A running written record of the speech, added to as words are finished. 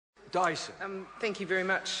Dyson. Thank you very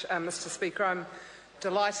much, Mr Speaker. I'm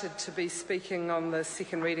delighted to be speaking on the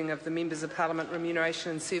second reading of the Members of Parliament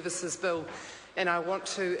Remuneration and Services Bill, and I want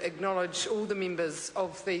to acknowledge all the members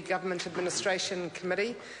of the Government Administration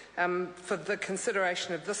Committee for the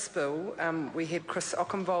consideration of this bill. We had Chris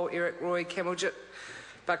Okenvold, Eric Roy, Kamaljit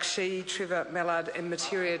Bakshi, Trevor Mallard and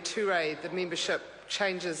Materia Toure. The membership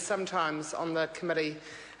changes sometimes on the committee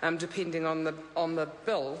depending on the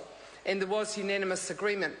bill, and there was unanimous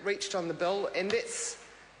agreement reached on the bill, and that's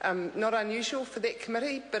not unusual for that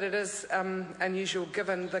committee, but it is unusual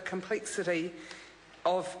given the complexity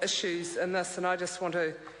of issues in this. And I just want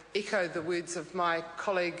to echo the words of my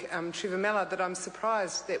colleague Trevor Mallard, that I'm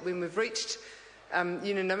surprised that when we've reached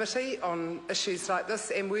unanimity on issues like this,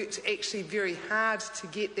 and worked actually very hard to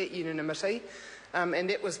get that unanimity, and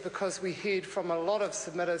that was because we heard from a lot of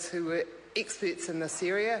submitters who were experts in this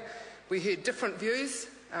area. We heard different views,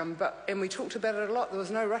 and we talked about it a lot. There was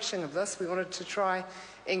no rushing of this. We wanted to try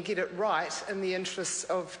and get it right in the interests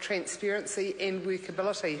of transparency and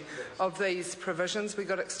workability of these provisions. We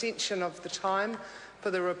got extension of the time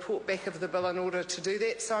for the report back of the bill in order to do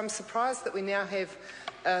that. So I'm surprised that we now have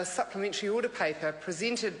a supplementary order paper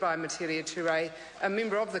presented by Materia Toure, a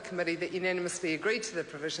member of the committee, that unanimously agreed to the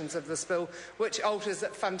provisions of this bill, which alters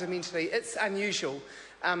it fundamentally. It's unusual,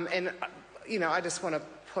 and I just want to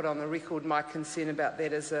put on the record my concern about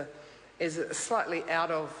that as a slightly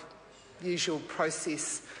out of usual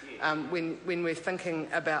process when we're thinking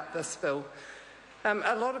about this bill.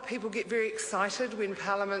 A lot of people get very excited when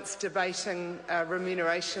Parliament's debating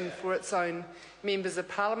remuneration for its own members of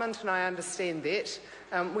Parliament, and I understand that.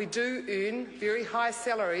 We do earn very high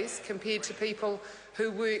salaries compared to people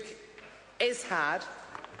who work as hard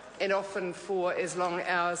and often for as long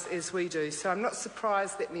hours as we do. So I'm not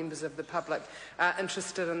surprised that members of the public are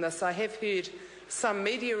interested in this. I have heard some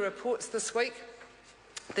media reports this week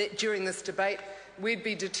that during this debate we'd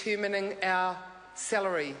be determining our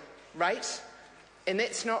salary rate, and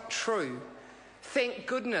that's not true. Thank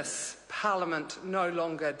goodness Parliament no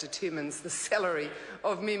longer determines the salary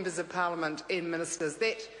of members of Parliament and ministers.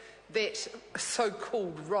 That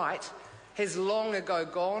so-called right has long ago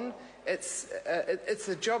gone. It's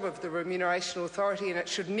the job of the Remuneration Authority, and it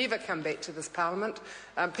should never come back to this Parliament.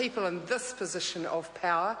 People in this position of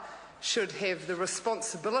power should have the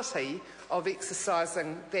responsibility of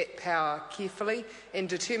exercising that power carefully, and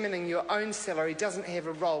determining your own salary doesn't have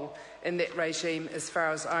a role in that regime as far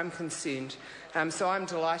as I'm concerned. So I'm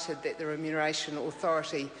delighted that the Remuneration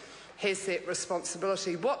Authority has that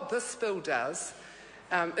responsibility. What this bill does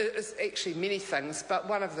is actually many things, but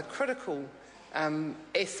one of the critical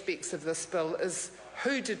aspects of this bill is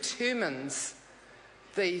who determines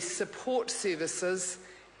the support services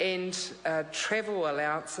and travel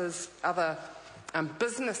allowances, other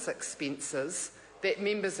business expenses that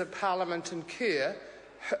members of Parliament incur.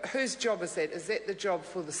 Whose job is that? Is that the job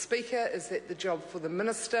for the Speaker? Is that the job for the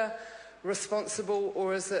Minister responsible,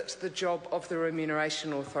 or is it the job of the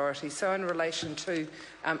Remuneration Authority? So in relation to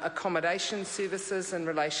accommodation services, in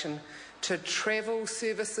relation to travel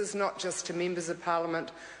services, not just to members of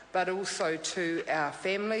Parliament but also to our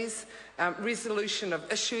families, resolution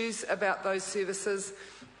of issues about those services,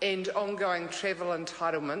 and ongoing travel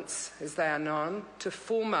entitlements, as they are known, to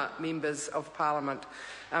former members of Parliament.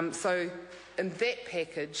 So in that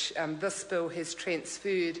package, this bill has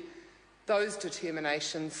transferred those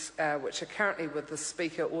determinations, which are currently with the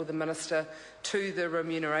Speaker or the Minister, to the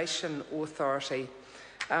Remuneration Authority.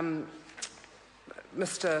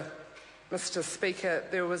 Mr Speaker,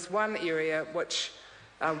 there was one area which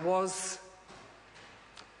was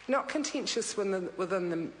not contentious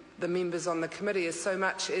within the members on the committee, as so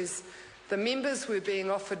much as the members were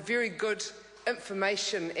being offered very good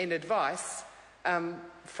information and advice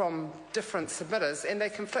from different submitters, and they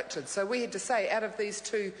conflicted. So we had to say, out of these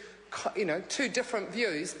two different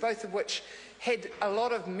views, both of which had a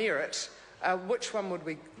lot of merit, which one would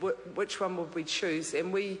we choose?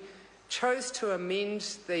 And we chose to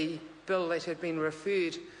amend the bill that had been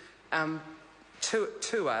referred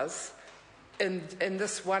to us in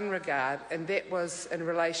this one regard, and that was in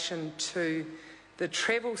relation to the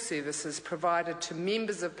travel services provided to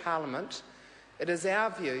members of Parliament. It is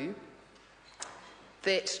our view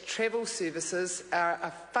that travel services are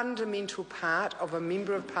a fundamental part of a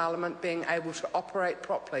Member of Parliament being able to operate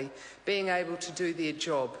properly, being able to do their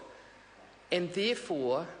job, and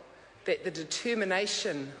therefore that the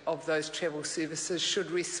determination of those travel services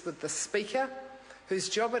should rest with the Speaker, whose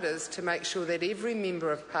job it is to make sure that every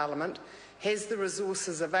Member of Parliament has the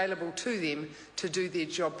resources available to them to do their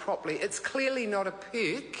job properly. It's clearly not a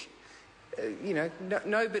perk.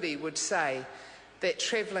 Nobody would say that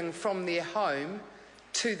travelling from their home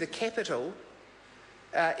to the capital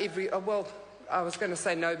well, I was going to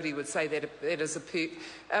say nobody would say that it is a perk.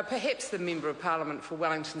 Perhaps the Member of Parliament for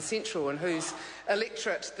Wellington Central, in whose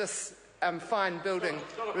electorate this fine building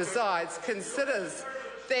resides, considers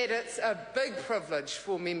that it's a big privilege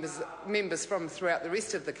for members from throughout the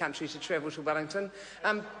rest of the country to travel to Wellington.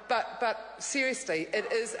 But seriously,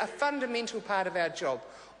 it is a fundamental part of our job.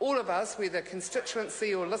 All of us, whether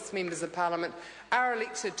constituency or list members of Parliament, are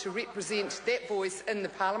elected to represent that voice in the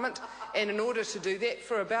Parliament, and in order to do that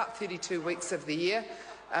for about 32 weeks of the year,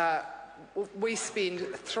 we spend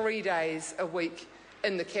 3 days a week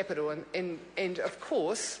in the capital. And of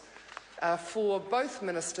course, for both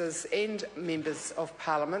ministers and members of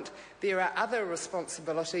Parliament, there are other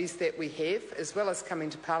responsibilities that we have, as well as coming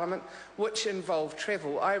to Parliament, which involve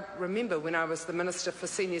travel. I remember when I was the Minister for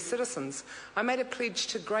Senior Citizens, I made a pledge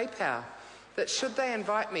to Grey Power that should they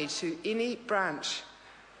invite me to any branch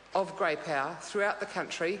of Grey Power throughout the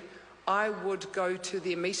country, I would go to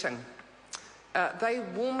their meeting. They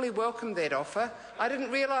warmly welcomed that offer. I didn't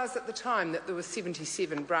realise at the time that there were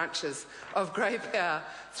 77 branches of Grey Power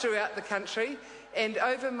throughout the country, and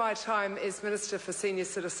over my time as Minister for Senior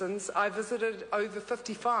Citizens, I visited over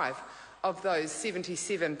 55 of those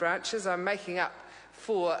 77 branches. I'm making up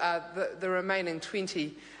for the remaining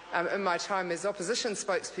 20 in my time as opposition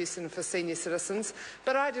spokesperson for senior citizens,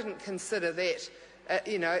 but I didn't consider that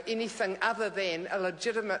anything other than a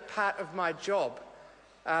legitimate part of my job.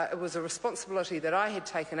 It was a responsibility that I had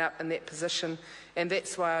taken up in that position, and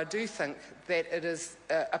that's why I do think that it is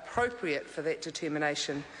appropriate for that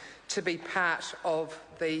determination to be part of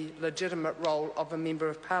the legitimate role of a Member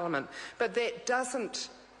of Parliament. But that doesn't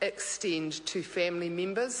extend to family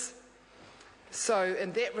members. So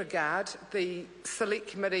in that regard, the Select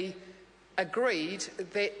Committee agreed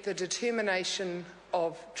that the determination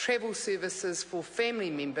of travel services for family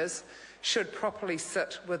members should properly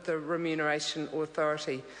sit with the Remuneration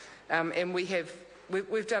Authority. And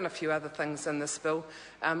we've done a few other things in this bill.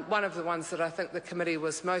 One of the ones that I think the committee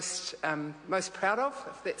was most proud of,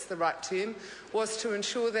 if that's the right term, was to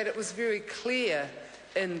ensure that it was very clear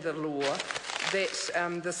in the law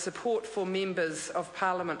that the support for members of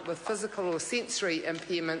Parliament with physical or sensory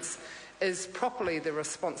impairments is properly the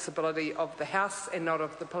responsibility of the House and not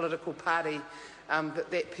of the political party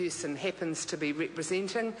that person happens to be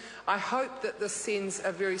representing. I hope that this sends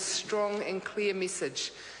a very strong and clear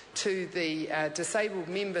message to the disabled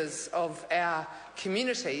members of our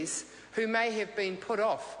communities who may have been put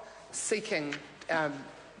off seeking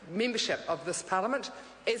membership of this Parliament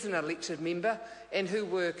as an elected member, and who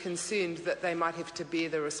were concerned that they might have to bear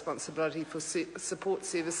the responsibility for support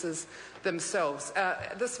services themselves.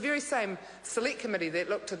 This very same Select Committee that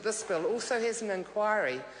looked at this bill also has an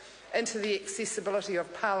inquiry into the accessibility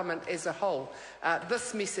of Parliament as a whole.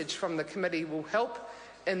 This message from the committee will help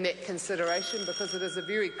in that consideration, because it is a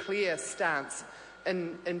very clear stance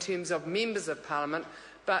in terms of members of Parliament,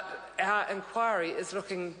 but our inquiry is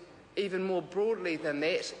looking even more broadly than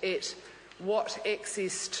that at what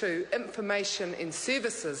access to information and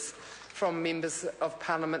services from members of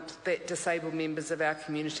Parliament that disabled members of our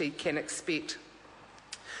community can expect.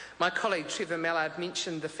 My colleague Trevor Mallard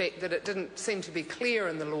mentioned the fact that it didn't seem to be clear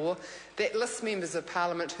in the law that list members of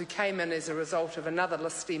Parliament who came in as a result of another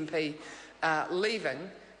list MP leaving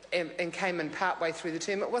and came in partway through the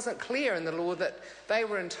term, it wasn't clear in the law that they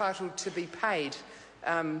were entitled to be paid.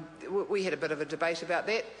 We had a bit of a debate about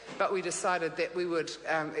that, but we decided that we would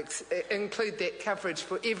include that coverage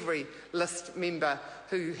for every list member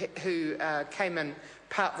who came in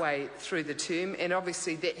partway through the term, and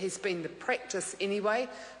obviously that has been the practice anyway.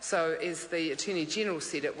 So as the Attorney-General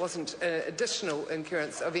said, it wasn't an additional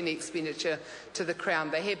incurrence of any expenditure to the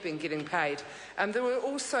Crown. They have been getting paid. There were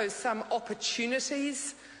also some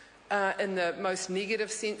opportunities in the most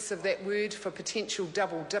negative sense of that word for potential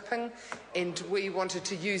double dipping, and we wanted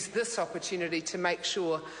to use this opportunity to make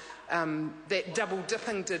sure that double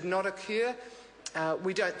dipping did not occur.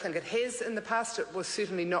 We don't think it has in the past. It was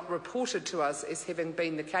certainly not reported to us as having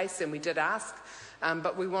been the case, and we did ask,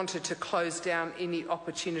 but we wanted to close down any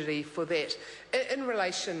opportunity for that. In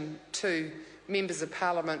relation to members of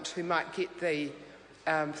Parliament who might get the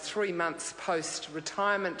 3 months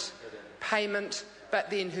post-retirement payment, but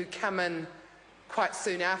then who come in quite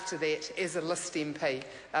soon after that as a list MP.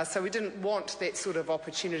 So we didn't want that sort of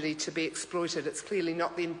opportunity to be exploited. It's clearly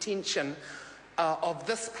not the intention of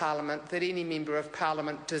this Parliament that any Member of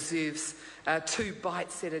Parliament deserves 2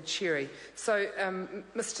 bites at a cherry. So,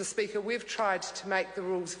 Mr Speaker, we've tried to make the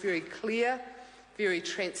rules very clear, very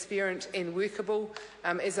transparent and workable.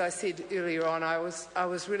 As I said earlier on, I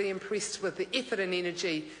was really impressed with the effort and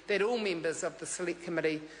energy that all members of the Select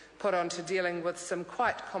Committee put on to dealing with some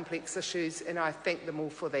quite complex issues, and I thank them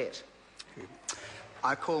all for that.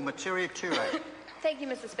 I call Materia Ture. Thank you,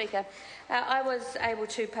 Mr Speaker. I was able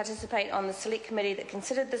to participate on the select committee that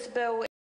considered this bill.